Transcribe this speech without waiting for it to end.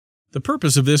The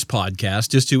purpose of this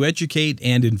podcast is to educate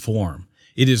and inform.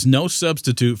 It is no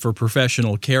substitute for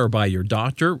professional care by your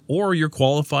doctor or your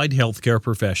qualified healthcare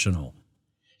professional.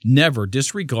 Never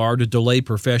disregard or delay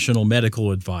professional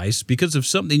medical advice because of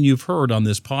something you've heard on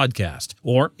this podcast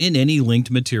or in any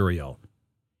linked material.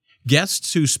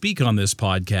 Guests who speak on this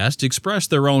podcast express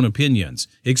their own opinions,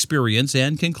 experience,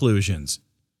 and conclusions.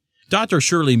 Dr.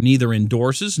 Shirley neither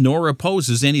endorses nor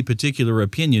opposes any particular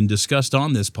opinion discussed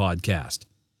on this podcast.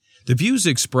 The views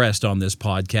expressed on this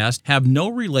podcast have no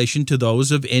relation to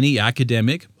those of any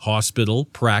academic, hospital,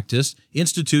 practice,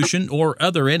 institution, or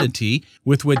other entity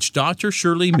with which Dr.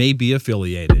 Shirley may be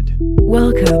affiliated.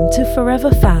 Welcome to Forever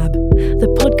Fab, the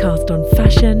podcast on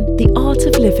fashion, the art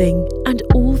of living, and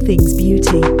all things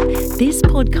beauty. This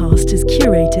podcast is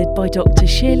curated by Dr.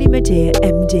 Shirley Madeir,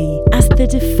 MD, as the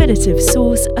definitive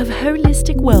source of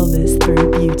holistic wellness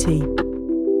through beauty.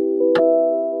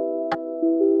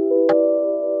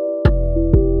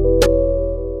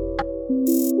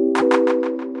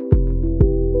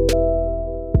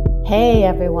 Hey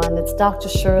everyone, it's Dr.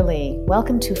 Shirley.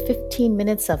 Welcome to 15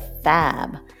 Minutes of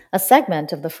Fab, a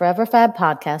segment of the Forever Fab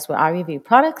podcast where I review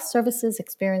products, services,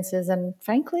 experiences, and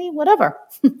frankly, whatever,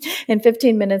 in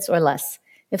 15 minutes or less.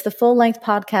 If the full-length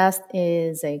podcast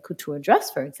is a couture dress,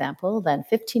 for example, then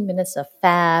 15 Minutes of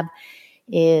Fab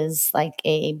is like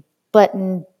a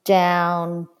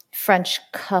button-down French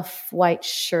cuff white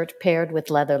shirt paired with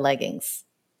leather leggings.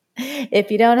 If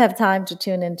you don't have time to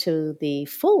tune into the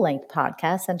full-length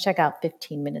podcast, then check out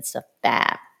 15 Minutes of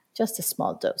Fab, just a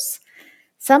small dose.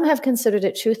 Some have considered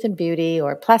it truth and beauty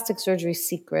or plastic surgery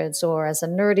secrets or as a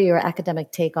nerdy or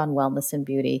academic take on wellness and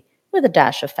beauty with a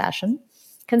dash of fashion.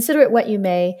 Consider it what you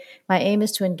may. My aim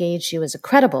is to engage you as a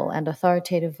credible and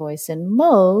authoritative voice in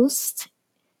most,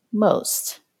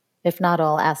 if not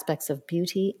all aspects of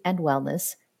beauty and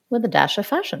wellness with a dash of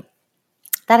fashion.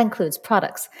 That includes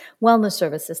products, wellness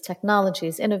services,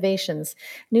 technologies, innovations,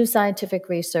 new scientific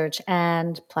research,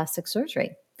 and plastic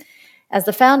surgery. As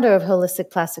the founder of Holistic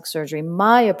Plastic Surgery,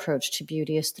 my approach to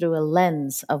beauty is through a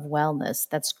lens of wellness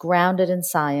that's grounded in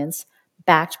science,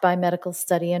 backed by medical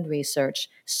study and research,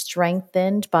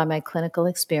 strengthened by my clinical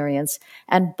experience,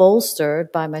 and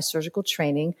bolstered by my surgical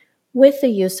training with the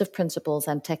use of principles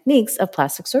and techniques of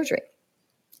plastic surgery.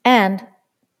 And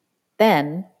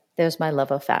then there's my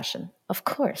love of fashion, of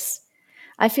course.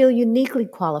 I feel uniquely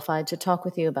qualified to talk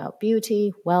with you about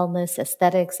beauty, wellness,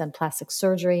 aesthetics, and plastic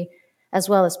surgery, as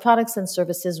well as products and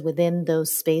services within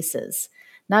those spaces,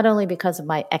 not only because of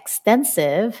my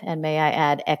extensive, and may I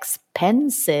add,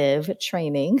 expensive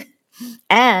training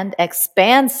and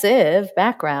expansive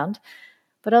background,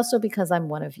 but also because I'm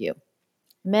one of you.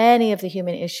 Many of the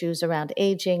human issues around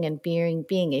aging and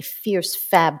being a fierce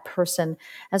fab person,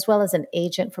 as well as an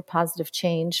agent for positive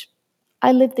change,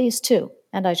 I live these too,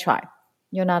 and I try.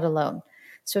 You're not alone.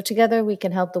 So together we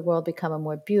can help the world become a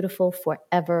more beautiful,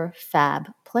 forever fab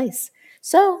place.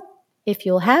 So if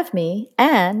you'll have me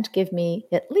and give me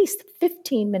at least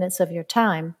 15 minutes of your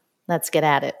time, let's get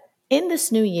at it. In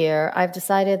this new year, I've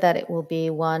decided that it will be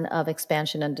one of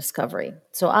expansion and discovery.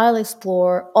 So I'll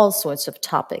explore all sorts of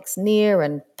topics, near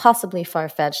and possibly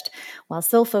far-fetched, while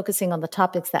still focusing on the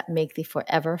topics that make the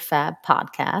Forever Fab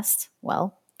podcast,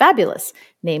 well, fabulous,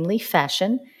 namely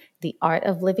fashion, the art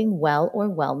of living well or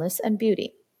wellness, and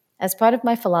beauty. As part of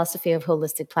my philosophy of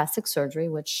holistic plastic surgery,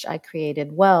 which I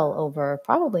created well over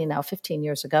probably now 15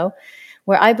 years ago,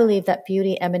 where I believe that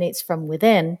beauty emanates from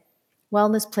within,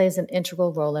 wellness plays an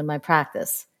integral role in my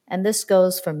practice, and this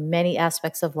goes for many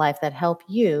aspects of life that help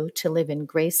you to live in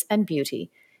grace and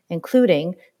beauty,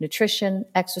 including nutrition,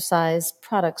 exercise,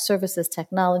 products, services,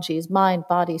 technologies, mind,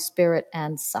 body, spirit,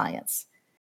 and science.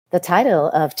 The title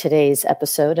of today's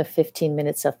episode of 15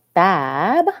 Minutes of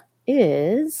Fab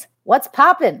is What's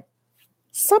Poppin'?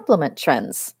 Supplement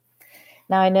Trends.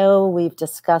 Now, I know we've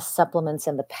discussed supplements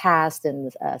in the past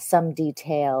in some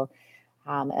detail,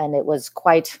 and it was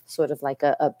quite sort of like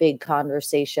a big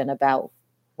conversation about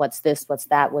what's this, what's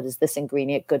that, what is this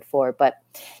ingredient good for. But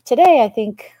today, I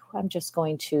think I'm just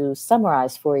going to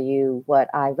summarize for you what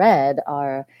I read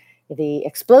are the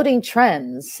exploding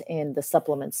trends in the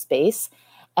supplement space.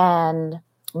 And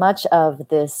much of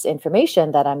this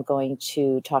information that I'm going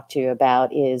to talk to you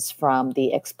about is from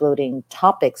the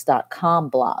explodingtopics.com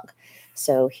blog.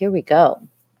 So here we go.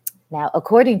 Now,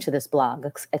 according to this blog,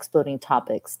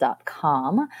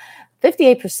 explodingtopics.com,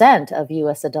 58% of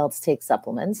U.S. adults take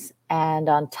supplements. And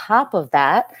on top of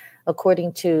that,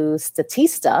 according to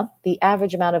Statista, the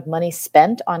average amount of money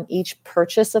spent on each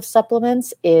purchase of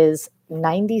supplements is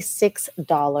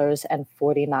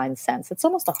 $96.49. It's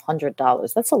almost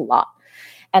 $100. That's a lot.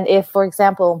 And if, for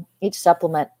example, each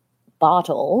supplement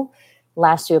bottle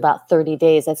lasts you about 30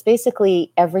 days. That's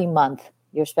basically every month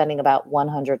you're spending about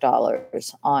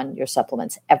 $100 on your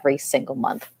supplements every single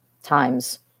month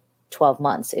times 12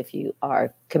 months if you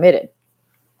are committed.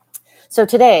 So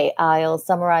today I'll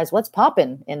summarize what's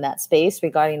popping in that space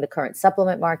regarding the current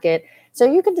supplement market so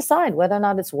you can decide whether or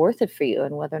not it's worth it for you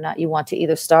and whether or not you want to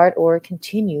either start or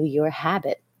continue your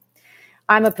habit.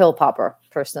 I'm a pill popper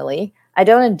personally. I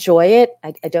don't enjoy it.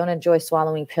 I don't enjoy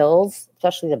swallowing pills,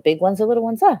 especially the big ones. The little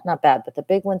ones, not bad, but the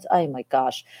big ones, oh my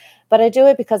gosh. But I do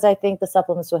it because I think the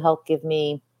supplements will help give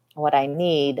me what I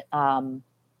need and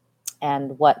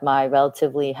what my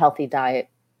relatively healthy diet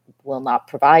will not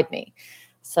provide me.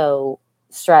 So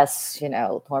stress,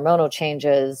 hormonal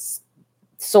changes,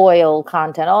 soil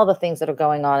content, all the things that are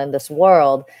going on in this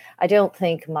world, I don't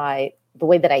think the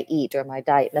way that I eat or my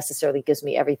diet necessarily gives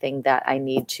me everything that I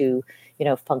need to,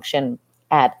 function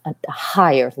at a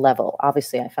higher level.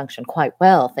 Obviously, I function quite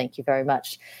well, thank you very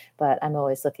much, but I'm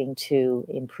always looking to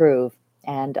improve.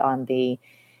 And in the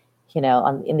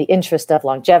interest of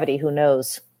longevity, who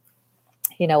knows,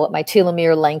 what my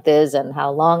telomere length is and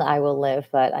how long I will live,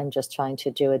 but I'm just trying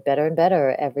to do it better and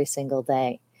better every single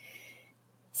day.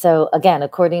 So again,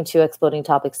 according to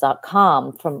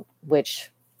explodingtopics.com, from which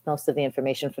most of the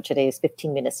information for today's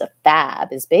 15 minutes of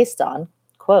fab is based on,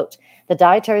 quote, the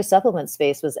dietary supplement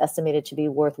space was estimated to be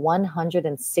worth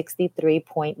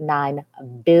 $163.9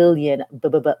 billion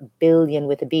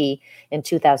with a B in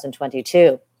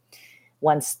 2022.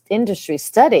 One industry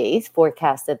study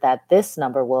forecasted that this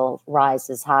number will rise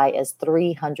as high as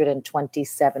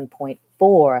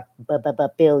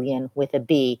 $327.4 billion with a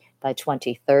B by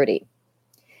 2030.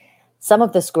 Some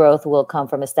of this growth will come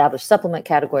from established supplement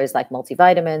categories like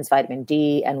multivitamins, vitamin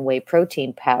D, and whey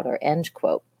protein powder, end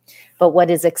quote. But what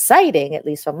is exciting, at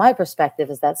least from my perspective,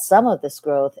 is that some of this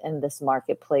growth in this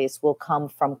marketplace will come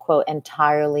from, quote,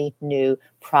 entirely new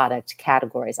product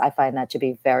categories. I find that to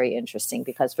be very interesting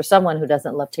because for someone who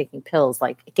doesn't love taking pills,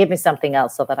 like, give me something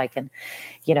else so that I can,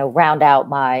 round out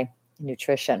my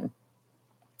nutrition.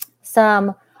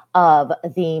 Some of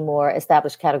the more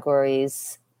established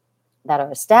categories that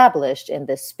are established in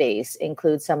this space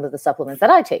include some of the supplements that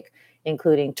I take,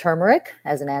 including turmeric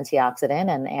as an antioxidant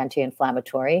and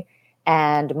anti-inflammatory,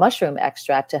 and mushroom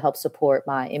extract to help support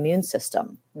my immune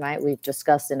system, right? We've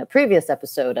discussed in a previous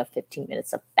episode of 15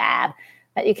 Minutes of Fab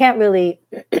that you can't really,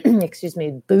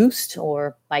 boost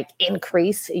or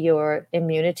increase your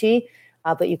immunity,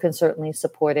 but you can certainly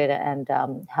support it and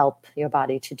help your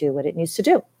body to do what it needs to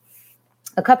do.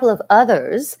 A couple of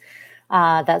others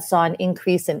that saw an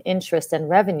increase in interest and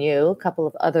revenue, a couple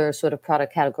of other sort of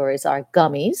product categories are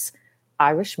gummies,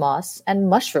 Irish moss, and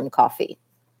mushroom coffee.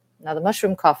 Now, the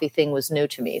mushroom coffee thing was new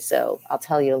to me, so I'll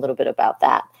tell you a little bit about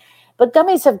that. But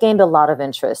gummies have gained a lot of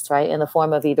interest, right, in the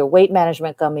form of either weight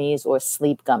management gummies or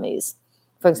sleep gummies.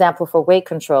 For example, for weight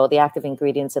control, the active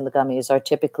ingredients in the gummies are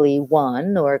typically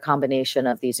one or a combination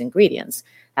of these ingredients: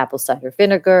 apple cider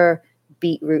vinegar,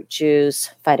 beetroot juice,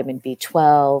 vitamin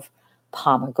B12,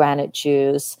 pomegranate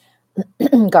juice,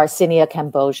 Garcinia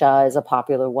cambogia is a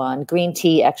popular one, green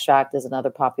tea extract is another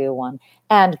popular one,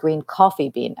 and green coffee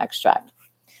bean extract.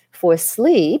 For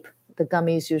sleep, the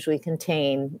gummies usually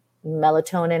contain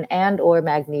melatonin and or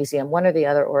magnesium, one or the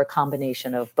other, or a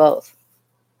combination of both.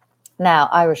 Now,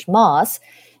 Irish moss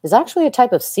is actually a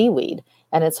type of seaweed,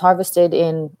 and it's harvested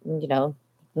in,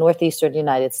 northeastern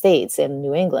United States in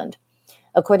New England.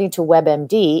 According to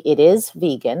WebMD, it is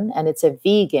vegan, and it's a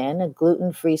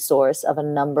gluten-free source of a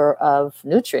number of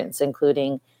nutrients,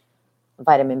 including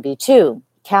vitamin B2,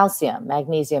 calcium,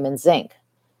 magnesium, and zinc.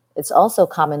 It's also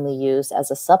commonly used as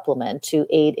a supplement to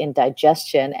aid in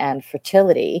digestion and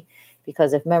fertility,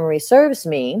 because if memory serves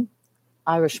me,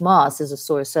 Irish moss is a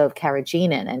source of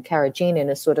carrageenan, and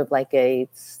carrageenan is sort of like a,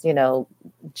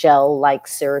 gel-like,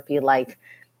 syrupy-like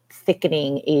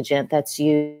thickening agent that's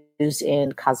used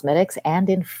in cosmetics and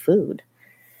in food.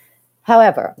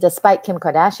 However, despite Kim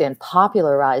Kardashian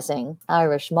popularizing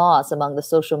Irish moss among the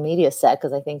social media set,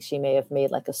 because I think she may have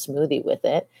made like a smoothie with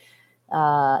it,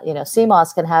 sea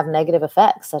moss can have negative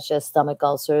effects such as stomach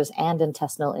ulcers and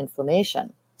intestinal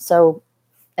inflammation. So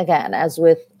again, as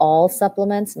with all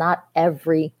supplements, not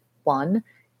every one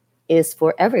is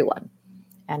for everyone.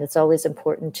 And it's always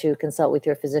important to consult with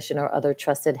your physician or other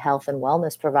trusted health and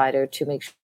wellness provider to make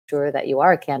sure that you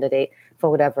are a candidate for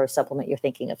whatever supplement you're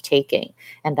thinking of taking,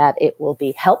 and that it will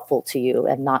be helpful to you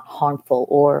and not harmful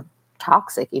or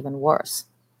toxic, even worse.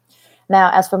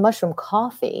 Now, as for mushroom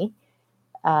coffee,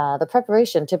 the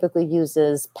preparation typically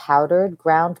uses powdered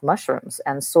ground mushrooms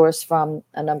and sourced from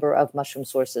a number of mushroom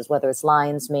sources, whether it's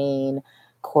lion's mane,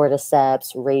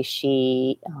 cordyceps,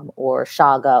 reishi, or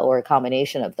chaga, or a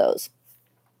combination of those.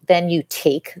 Then you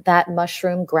take that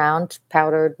mushroom, ground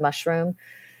powdered mushroom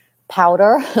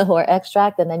powder or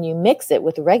extract, and then you mix it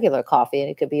with regular coffee. And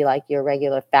it could be like your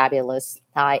regular fabulous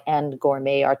high-end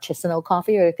gourmet artisanal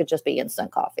coffee, or it could just be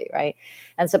instant coffee, right?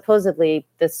 And supposedly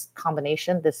this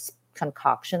combination, this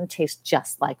concoction tastes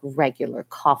just like regular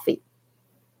coffee.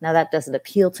 Now that doesn't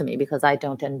appeal to me because I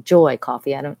don't enjoy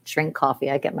coffee. I don't drink coffee.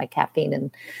 I get my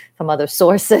caffeine from other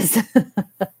sources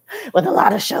with a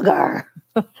lot of sugar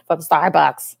from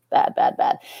Starbucks.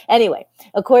 Bad. Anyway,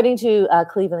 according to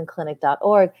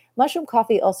clevelandclinic.org, mushroom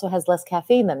coffee also has less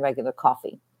caffeine than regular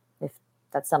coffee, if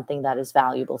that's something that is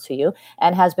valuable to you,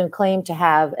 and has been claimed to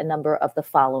have a number of the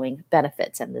following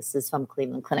benefits. And this is from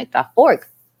clevelandclinic.org.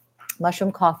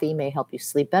 Mushroom coffee may help you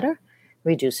sleep better,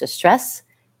 reduces stress,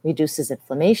 reduces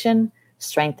inflammation,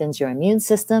 strengthens your immune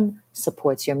system,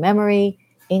 supports your memory,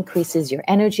 increases your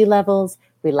energy levels,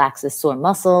 relaxes sore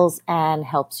muscles, and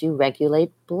helps you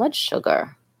regulate blood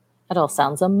sugar. That all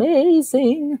sounds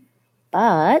amazing,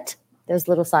 but there's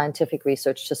little scientific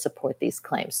research to support these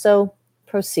claims. So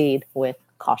proceed with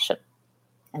caution.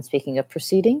 And speaking of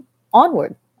proceeding,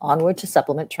 onward to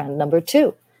supplement trend number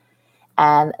 2.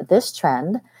 And this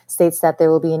trend states that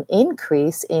there will be an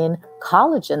increase in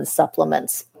collagen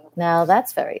supplements. Now,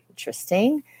 that's very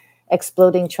interesting.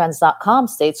 ExplodingTrends.com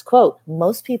states, quote,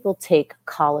 most people take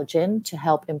collagen to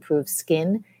help improve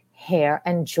skin, hair,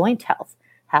 and joint health.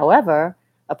 However,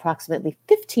 approximately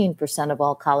 15% of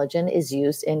all collagen is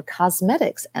used in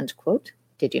cosmetics, end quote.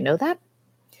 Did you know that?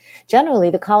 Generally,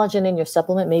 the collagen in your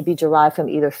supplement may be derived from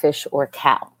either fish or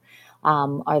cow.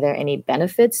 Are there any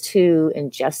benefits to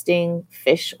ingesting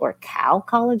fish or cow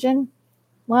collagen?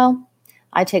 Well,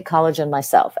 I take collagen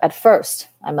myself. At first,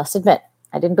 I must admit,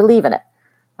 I didn't believe in it,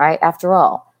 right? After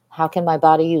all, how can my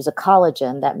body use a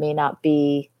collagen that may not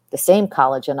be the same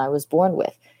collagen I was born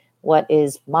with? What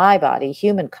is my body,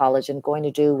 human collagen, going to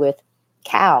do with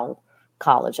cow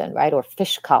collagen, right? Or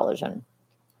fish collagen?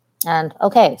 And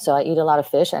okay, so I eat a lot of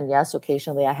fish, and yes,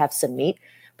 occasionally I have some meat,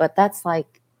 but that's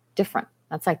like different.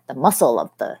 That's like the muscle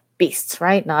of the beasts,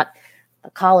 right? Not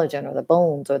the collagen or the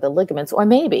bones or the ligaments, or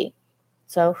maybe.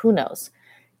 So who knows?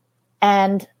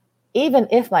 And even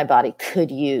if my body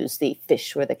could use the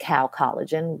fish or the cow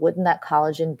collagen, wouldn't that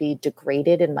collagen be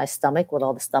degraded in my stomach with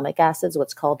all the stomach acids,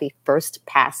 what's called the first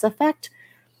pass effect?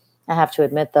 I have to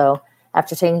admit, though,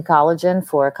 after taking collagen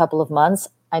for a couple of months,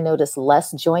 I noticed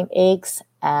less joint aches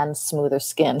and smoother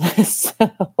skin.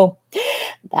 So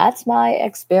that's my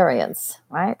experience,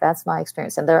 right? That's my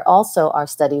experience. And there also are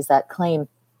studies that claim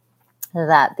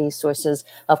that these sources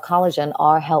of collagen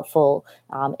are helpful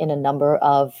in a number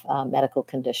of medical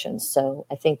conditions. So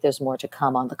I think there's more to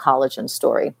come on the collagen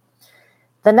story.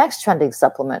 The next trending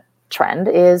supplement trend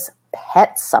is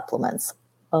pet supplements.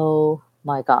 Oh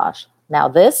my gosh. Now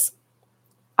this,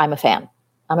 I'm a fan.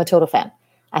 I'm a total fan.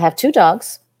 I have 2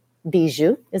 dogs.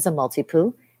 Bijou is a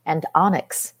Maltipoo, and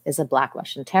Onyx is a Black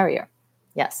Russian Terrier.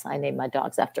 Yes, I named my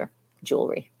dogs after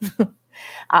jewelry.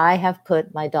 I have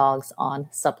put my dogs on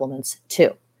supplements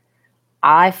too.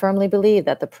 I firmly believe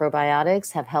that the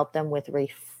probiotics have helped them with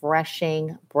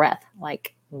refreshing breath.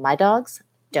 Like my dogs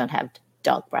don't have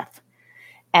dog breath.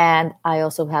 And I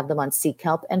also have them on sea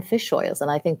kelp and fish oils.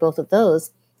 And I think both of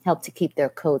those help to keep their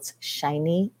coats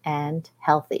shiny and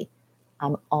healthy.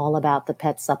 I'm all about the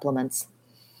pet supplements.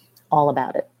 All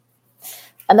about it.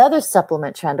 Another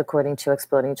supplement trend, according to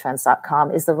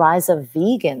ExplodingTrends.com, is the rise of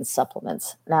vegan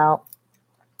supplements. Now,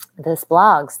 this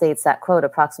blog states that, quote,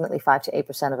 approximately 5 to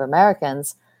 8% of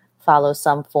Americans follow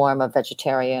some form of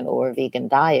vegetarian or vegan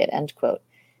diet, end quote.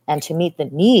 And to meet the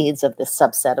needs of this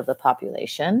subset of the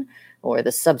population, or the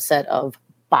subset of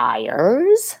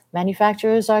buyers,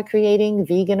 manufacturers are creating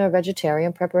vegan or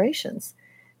vegetarian preparations.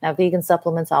 Now, vegan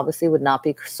supplements obviously would not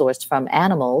be sourced from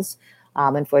animals.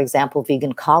 And for example,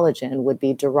 vegan collagen would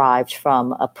be derived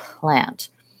from a plant.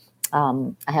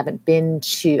 I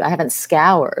haven't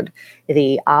scoured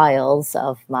the aisles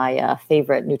of my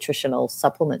favorite nutritional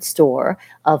supplement store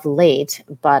of late,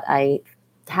 but I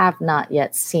have not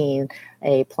yet seen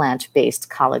a plant-based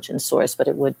collagen source, but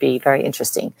it would be very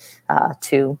interesting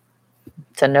to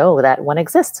know that one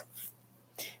exists.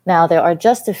 Now, there are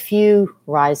just a few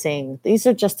rising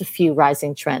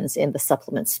trends in the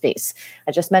supplement space.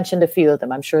 I just mentioned a few of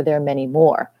them. I'm sure there are many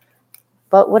more.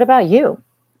 But what about you?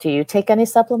 Do you take any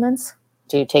supplements?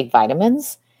 Do you take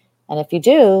vitamins? And if you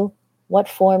do, what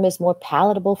form is more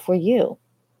palatable for you?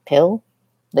 Pill,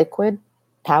 liquid,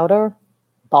 powder,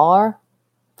 bar,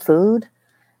 food?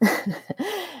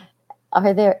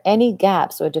 Are there any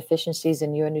gaps or deficiencies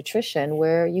in your nutrition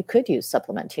where you could use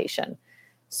supplementation?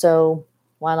 So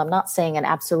while I'm not saying an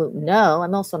absolute no,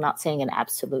 I'm also not saying an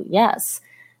absolute yes.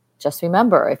 Just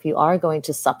remember, if you are going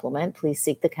to supplement, please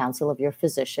seek the counsel of your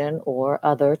physician or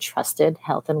other trusted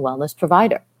health and wellness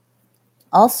provider.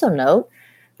 Also note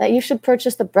that you should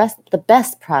purchase the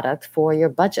best product for your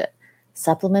budget.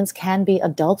 Supplements can be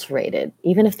adulterated,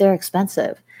 even if they're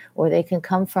expensive, or they can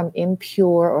come from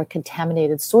impure or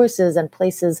contaminated sources and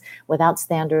places without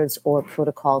standards or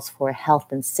protocols for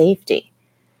health and safety.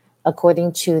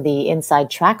 According to the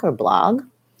Inside Tracker blog,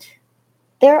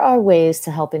 there are ways to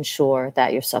help ensure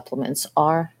that your supplements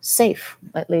are safe,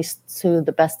 at least to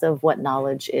the best of what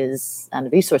knowledge is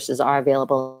and resources are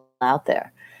available out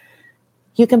there.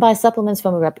 You can buy supplements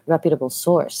from a reputable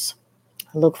source.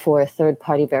 Look for a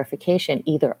third-party verification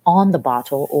either on the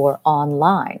bottle or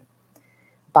online.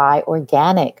 Buy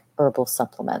organic herbal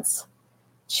supplements.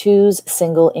 Choose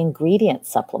single ingredient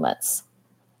supplements.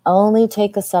 Only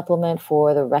take a supplement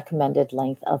for the recommended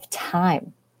length of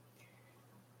time.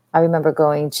 I remember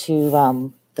going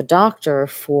to the doctor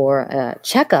for a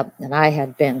checkup, and I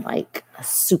had been like a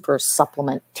super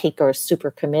supplement taker,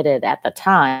 super committed at the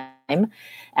time,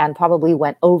 and probably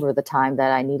went over the time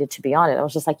that I needed to be on it. I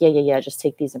was just like, yeah, just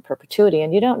take these in perpetuity.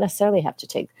 And you don't necessarily have to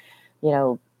take,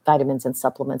 vitamins and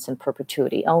supplements in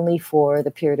perpetuity, only for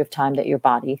the period of time that your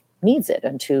body needs it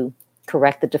and to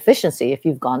correct the deficiency if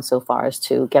you've gone so far as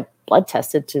to get blood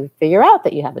tested to figure out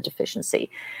that you have a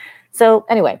deficiency. So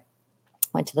anyway,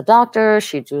 went to the doctor,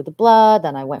 she drew the blood,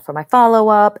 then I went for my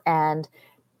follow-up, and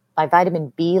my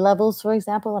vitamin B levels, for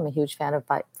example, I'm a huge fan of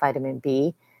vitamin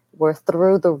B, were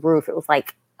through the roof. It was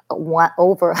like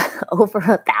over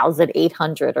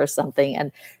 1,800 or something,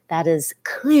 and that is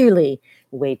clearly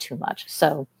way too much.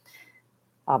 So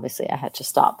obviously I had to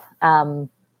stop.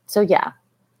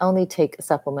 Only take a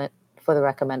supplement for the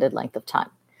recommended length of time.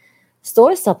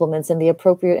 Store supplements in the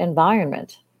appropriate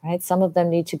environment. Right? Some of them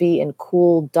need to be in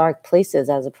cool, dark places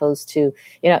as opposed to,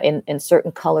 in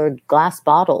certain colored glass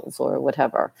bottles or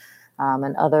whatever.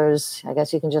 And others, I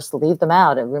guess you can just leave them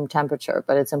out at room temperature.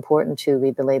 But it's important to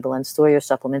read the label and store your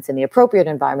supplements in the appropriate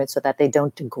environment so that they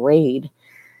don't degrade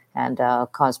and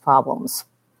cause problems.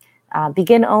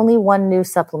 Begin only one new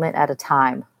supplement at a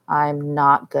time. I'm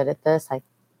not good at this.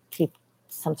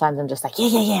 Sometimes I'm just like,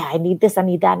 I need this, I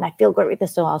need that, and I feel great with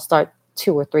this, so I'll start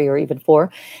 2 or 3 or even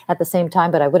 4 at the same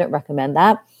time, but I wouldn't recommend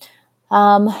that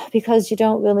because you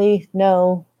don't really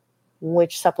know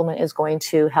which supplement is going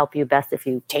to help you best if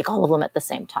you take all of them at the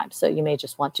same time. So you may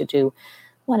just want to do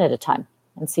one at a time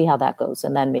and see how that goes,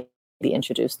 and then maybe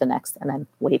introduce the next, and then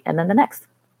wait, and then the next.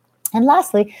 And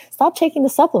lastly, stop taking the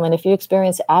supplement if you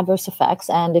experience adverse effects.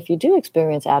 And if you do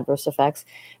experience adverse effects,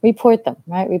 report them,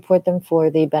 right? Report them for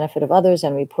the benefit of others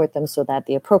and report them so that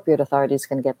the appropriate authorities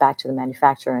can get back to the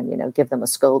manufacturer and, give them a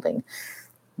scolding.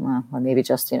 Or maybe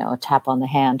just, a tap on the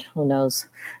hand. Who knows?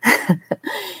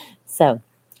 So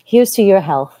here's to your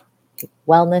health,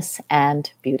 wellness, and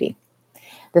beauty.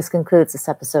 This concludes this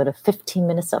episode of 15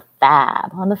 Minutes of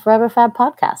Fab on the Forever Fab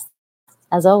podcast.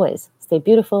 As always, stay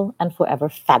beautiful and forever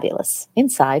fabulous,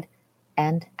 inside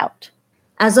and out.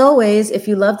 As always, if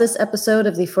you love this episode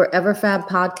of the Forever Fab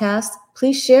podcast,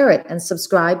 please share it and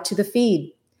subscribe to the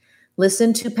feed.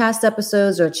 Listen to past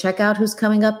episodes or check out who's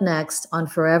coming up next on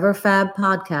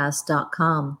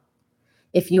foreverfabpodcast.com.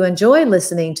 If you enjoy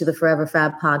listening to the Forever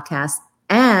Fab podcast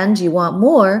and you want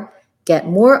more, get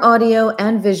more audio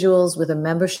and visuals with a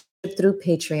membership through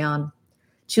Patreon.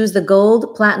 Choose the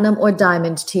gold, platinum, or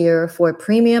diamond tier for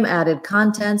premium added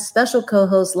content, special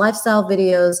co-hosts, lifestyle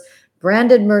videos,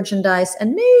 branded merchandise,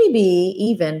 and maybe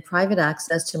even private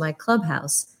access to my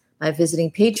clubhouse by visiting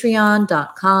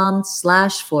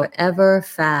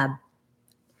patreon.com/foreverfab.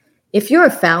 If you're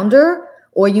a founder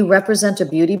or you represent a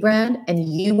beauty brand and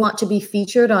you want to be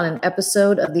featured on an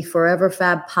episode of the Forever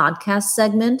Fab podcast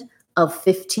segment of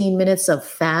 15 Minutes of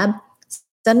Fab,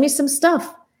 send me some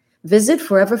stuff. Visit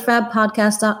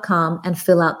foreverfabpodcast.com and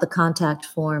fill out the contact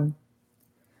form.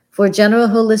 For general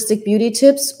holistic beauty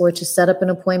tips or to set up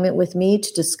an appointment with me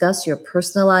to discuss your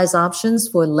personalized options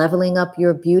for leveling up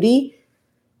your beauty,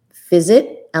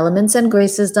 visit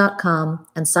elementsandgraces.com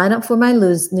and sign up for my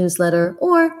newsletter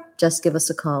or just give us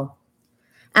a call.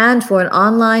 And for an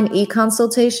online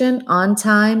e-consultation on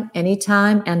time,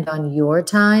 anytime, and on your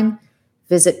time,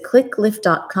 visit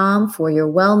clicklift.com for your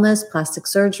wellness, plastic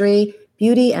surgery,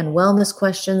 beauty, and wellness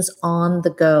questions on the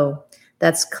go.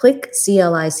 That's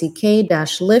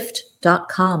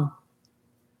click-lift.com.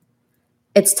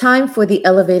 It's time for the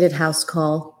elevated house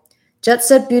call. Jet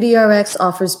Set Beauty RX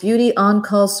offers beauty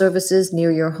on-call services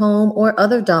near your home or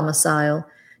other domicile,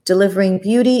 delivering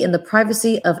beauty in the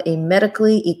privacy of a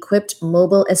medically equipped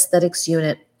mobile aesthetics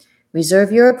unit.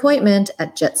 Reserve your appointment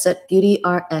at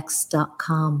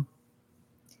jetsetbeautyrx.com.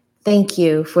 Thank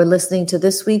you for listening to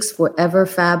this week's Forever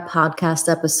Fab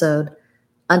podcast episode.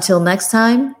 Until next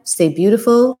time, stay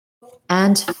beautiful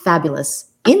and fabulous,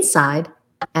 inside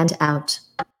and out.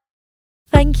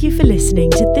 Thank you for listening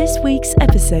to this week's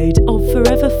episode of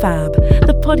Forever Fab,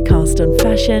 the podcast on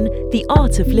fashion, the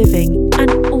art of living,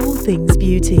 and all things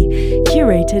beauty,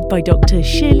 curated by Dr.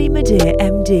 Shirley Madea,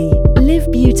 MD.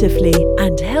 Live beautifully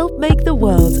and help make the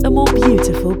world a more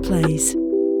beautiful place.